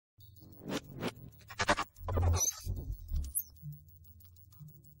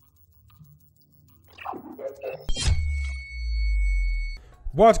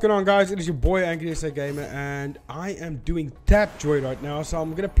What's going on, guys? It is your boy Angrysagamer, and I am doing Tapjoy right now. So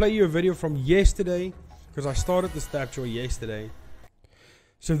I'm gonna play you a video from yesterday because I started this Tapjoy yesterday.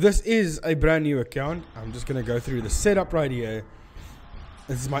 So this is a brand new account. I'm just gonna go through the setup right here.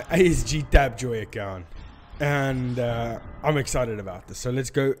 This is my ASG Tapjoy account, and I'm excited about this. So let's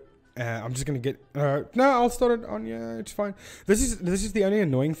go. I'm just gonna get. No, I'll start it on. Yeah, it's fine. This is the only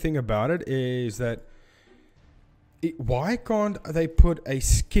annoying thing about it is that. Why can't they put a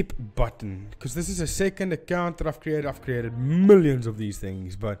skip button? Because this is a second account that I've created. I've created millions of these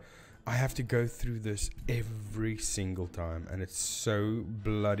things, but I have to go through this every single time, and it's so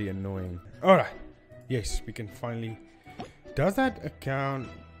bloody annoying. Alright. Yes, we can finally... Does that account...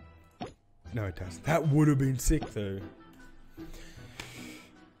 No, it doesn't. That would have been sick, though.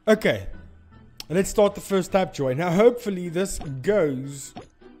 Okay. Let's start the first Tapjoy. Now, hopefully this goes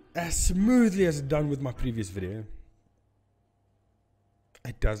as smoothly as it done with my previous video.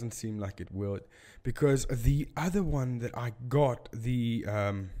 It doesn't seem like it will, because the other one that I got,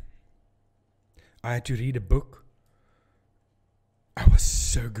 I had to read a book. I was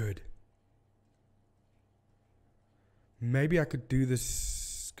so good. Maybe I could do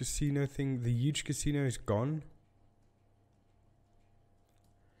this casino thing. The huge casino is gone.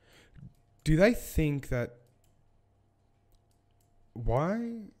 Do they think that...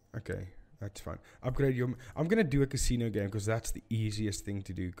 Why? Okay. That's fine. Upgrade your... I'm going to do a casino game because that's the easiest thing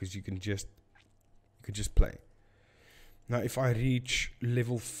to do, because you can just play. Now, if I reach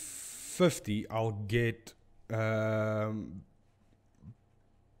level 50, I'll get 2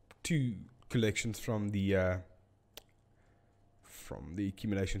 collections from the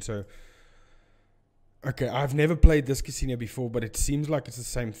accumulation. So, okay, I've never played this casino before, but it seems like it's the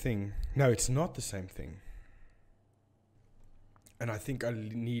same thing. No, it's not the same thing. And I think I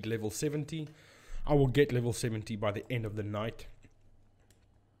need level 70. I will get level 70 by the end of the night.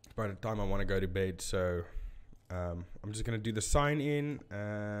 By the time I want to go to bed. So I'm just going to do the sign in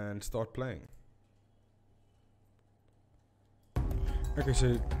and start playing. Okay,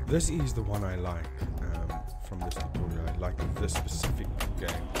 so this is the one I like from this tutorial. I like this specific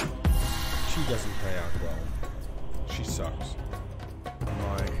game. She doesn't play out well. She sucks. On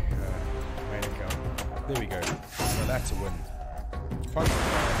my main account. There we go. So that's a win. 5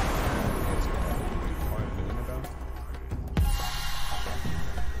 million about.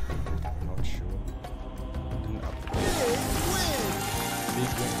 Not sure. Didn't up.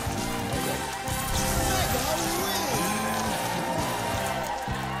 Big win.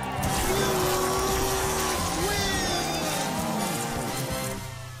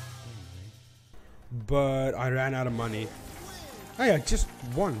 But I ran out of money. Hey, I just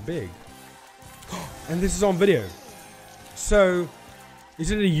won big. And this is on video. So, is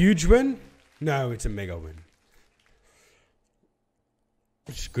it a huge win? No, it's a mega win.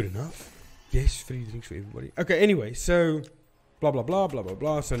 Which is good enough. Yes, free drinks for everybody. Okay, anyway, so blah blah blah blah blah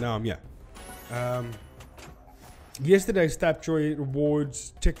blah. So now I'm yesterday's Tapjoy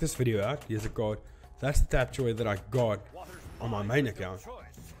rewards. Check this video out. Here's a card. That's the Tapjoy that I got on my main account.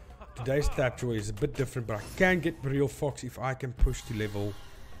 Today's Tapjoy is a bit different, but I can get Real Fox if I can push to level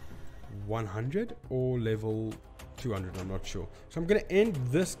 100 or level 200, I'm not sure. So I'm going to end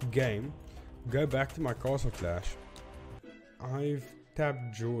this game, go back to my Castle Clash. I've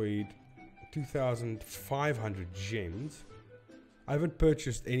Tapjoyed 2,500 gems. I haven't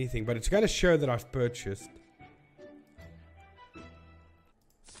purchased anything, but it's going to show that I've purchased.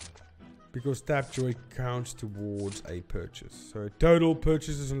 Because Tapjoy counts towards a purchase. So total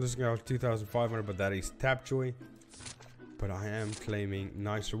purchases on this account are 2,500, but that is Tapjoy. But I am claiming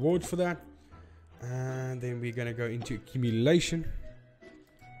nice rewards for that. And then we're going to go into accumulation.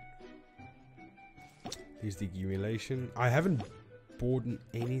 Here's the accumulation. I haven't bought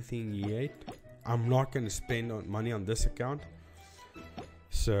anything yet. I'm not going to spend money on this account.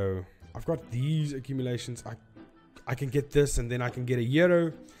 So I've got these accumulations. I can get this, and then I can get a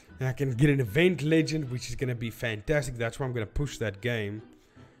hero. And I can get an event legend, which is going to be fantastic. That's why I'm going to push that game.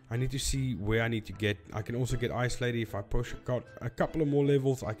 I need to see where I need to get. I can also get Ice Lady. If I push a couple of more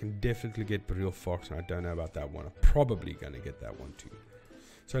levels, I can definitely get Real Fox. And I don't know about that one. I'm probably going to get that one too.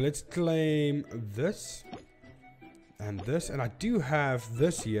 So let's claim this. And this. And I do have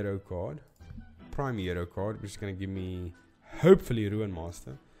this hero card. Prime hero card. Which is going to give me, hopefully, Ruin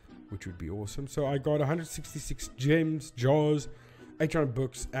Master. Which would be awesome. So I got 166 gems, jars, 800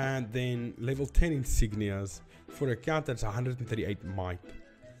 books. And then level 10 insignias. For an account that's 138 might.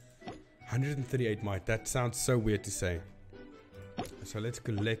 138 might. That sounds so weird to say. So let's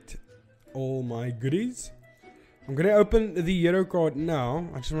collect all my goodies. I'm going to open the hero card now.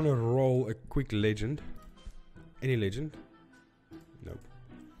 I just want to roll a quick legend. Any legend? Nope.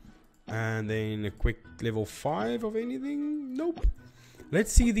 And then a quick level 5 of anything? Nope.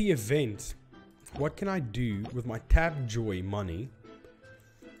 Let's see the event. What can I do with my Tapjoy money?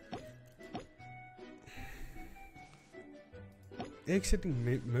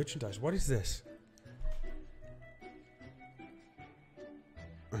 Exiting merchandise. What is this?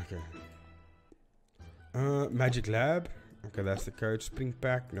 Okay. Magic Lab. Okay, that's the code. Spring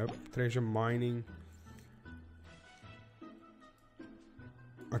Pack. Nope. Treasure Mining.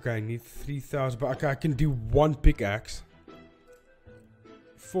 Okay, I need 3,000. But okay, I can do 1 pickaxe.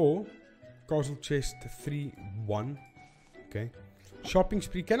 4. Castle Chest 3. 1. Okay. Shopping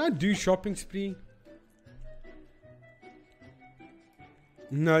Spree. Can I do Shopping Spree?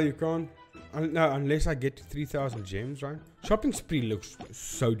 No, you can't. No, unless I get to 3,000 gems, right? Shopping Spree looks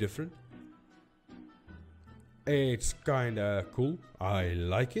so different. It's kinda cool. I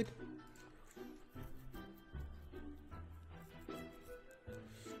like it.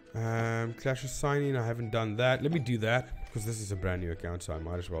 Clash of Signing, I haven't done that. Let me do that, because this is a brand new account, so I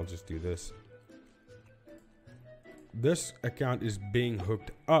might as well just do this. This account is being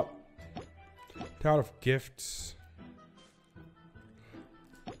hooked up. Tower of Gifts.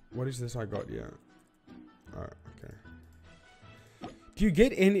 What is this I got here? Oh, okay. Do you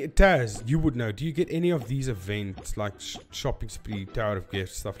get any... Taz, you would know. Do you get any of these events, like Shopping Spree, Tower of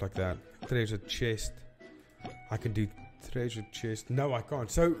Gifts, stuff like that? Treasure Chest. I can do Treasure Chest. No, I can't.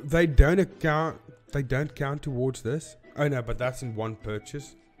 So they don't account... They don't count towards this? Oh, no, but that's in 1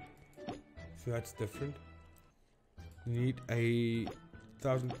 purchase. So that's different. You need a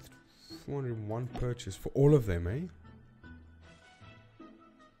 1,401 purchase for all of them, eh?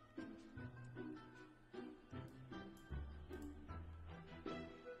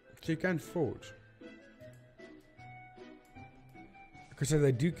 So you can forge. Okay, so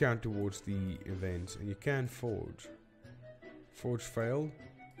they do count towards the events, and you can forge. Forge failed.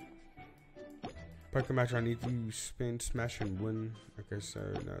 Poker match, I need to spend smash and win. Okay, so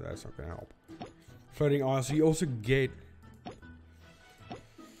no, that's not gonna help. Floating isle, so you also get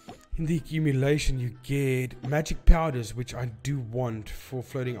in the accumulation you get magic powders, which I do want for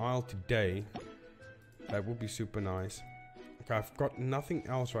floating isle today. That would be super nice. Okay, I've got nothing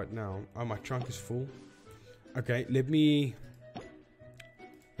else right now. Oh, my trunk is full. Okay, let me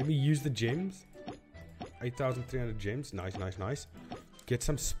use the gems. 8,300 gems. Nice, nice, nice. Get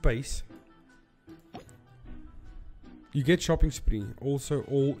some space. You get Shopping Spree. Also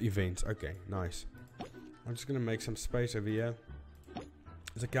all events. Okay, nice. I'm just going to make some space over here.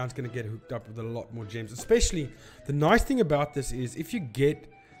 This account's going to get hooked up with a lot more gems. Especially, the nice thing about this is if you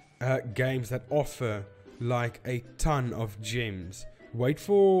get games that offer like a ton of gems, wait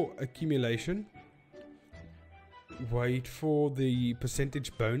for accumulation, wait for the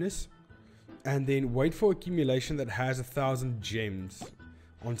percentage bonus, and then wait for accumulation that has 1,000 gems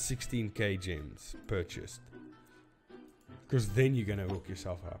on 16k gems purchased, because then you're gonna hook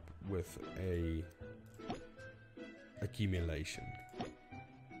yourself up with a accumulation.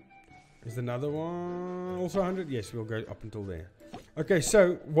 Is another one also 100? Yes, we'll go up until there. Okay,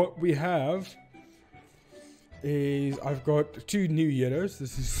 so what we have is I've got 2 new heroes.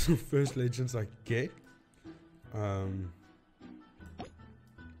 This is the first legends I get.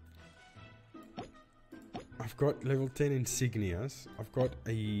 I've got level 10 insignias. I've got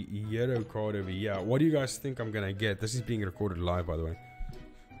a hero card over here. What do you guys think I'm gonna get? This is being recorded live, by the way.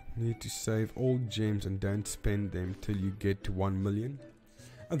 Need to save all gems and don't spend them till you get to 1 million.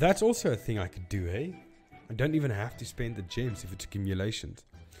 And that's also a thing I could do, eh? I don't even have to spend the gems if it's accumulations.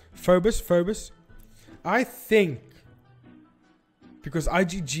 Phobos. I think, because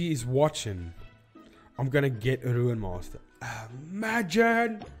IGG is watching, I'm gonna get a Ruin Master.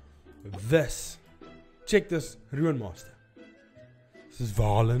 Imagine this. Check this, Ruin Master. This is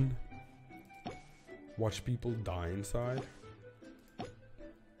Valen. Watch people die inside.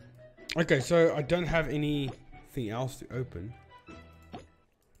 Okay, so I don't have anything else to open.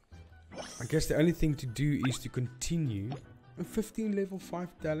 I guess the only thing to do is to continue. 15 level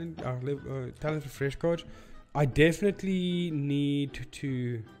 5 talent talent refresh cards. I definitely need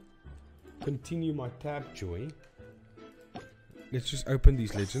to continue my Tapjoy. Let's just open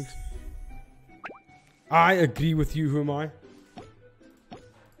these legends. I agree with you. Who am I?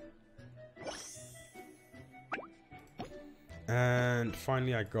 And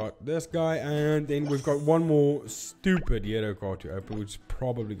finally I got this guy, and then we've got one more stupid hero card to open, which is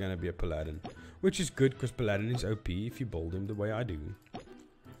probably going to be a Paladin. Which is good, because Paladin is OP if you build him the way I do.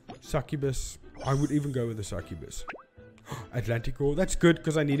 Succubus. I would even go with the Succubus. Atlanticor. That's good,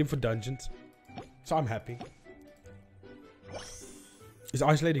 because I need him for dungeons. So I'm happy. Is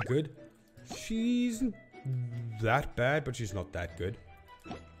Ice Lady good? She's that bad, but she's not that good.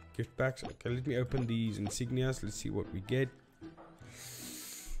 Gift packs. Okay, let me open these insignias. Let's see what we get.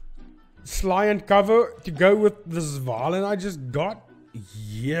 Sly and cover to go with the Zvalen I just got.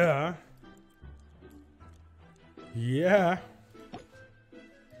 Yeah. Yeah.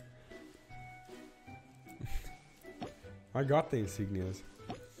 I got the insignias.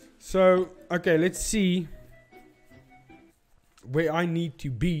 So, okay, let's see where I need to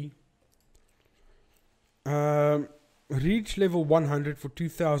be. Reach level 100 for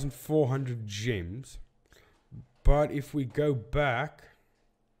 2,400 gems. But if we go back...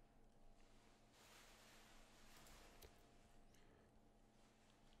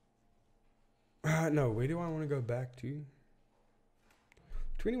 no, where do I want to go back to?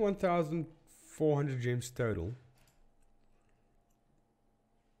 21,400 gems total.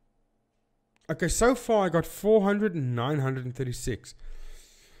 Okay, so far I got 400 and 936.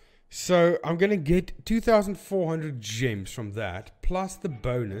 So I'm going to get 2,400 gems from that, plus the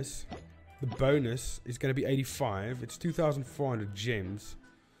bonus. The bonus is going to be 85. It's 2,400 gems,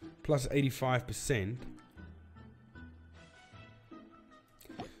 plus 85%.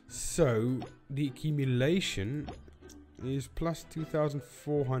 So the accumulation is plus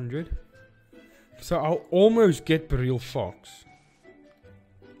 2,400. So I'll almost get Beryl Fox.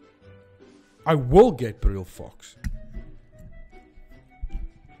 I will get Beryl Fox.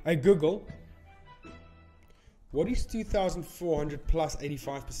 Hey Google, what is 2,400 plus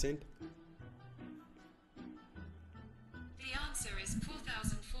 85%? The answer is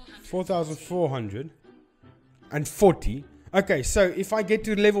 4,400. 4,440. Okay, so if I get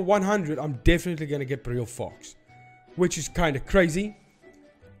to level 100, I'm definitely going to get Beryl Fox. Which is kind of crazy.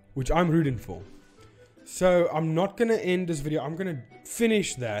 Which I'm rooting for. So I'm not going to end this video. I'm going to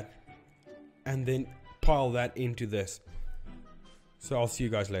finish that. And then pile that into this. So I'll see you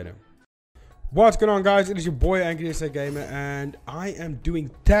guys later. What's going on, guys? It is your boy Angrysagamer, and I am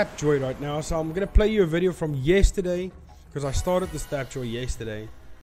doing Tapjoy right now. So I'm going to play you a video from yesterday, because I started this Tapjoy yesterday.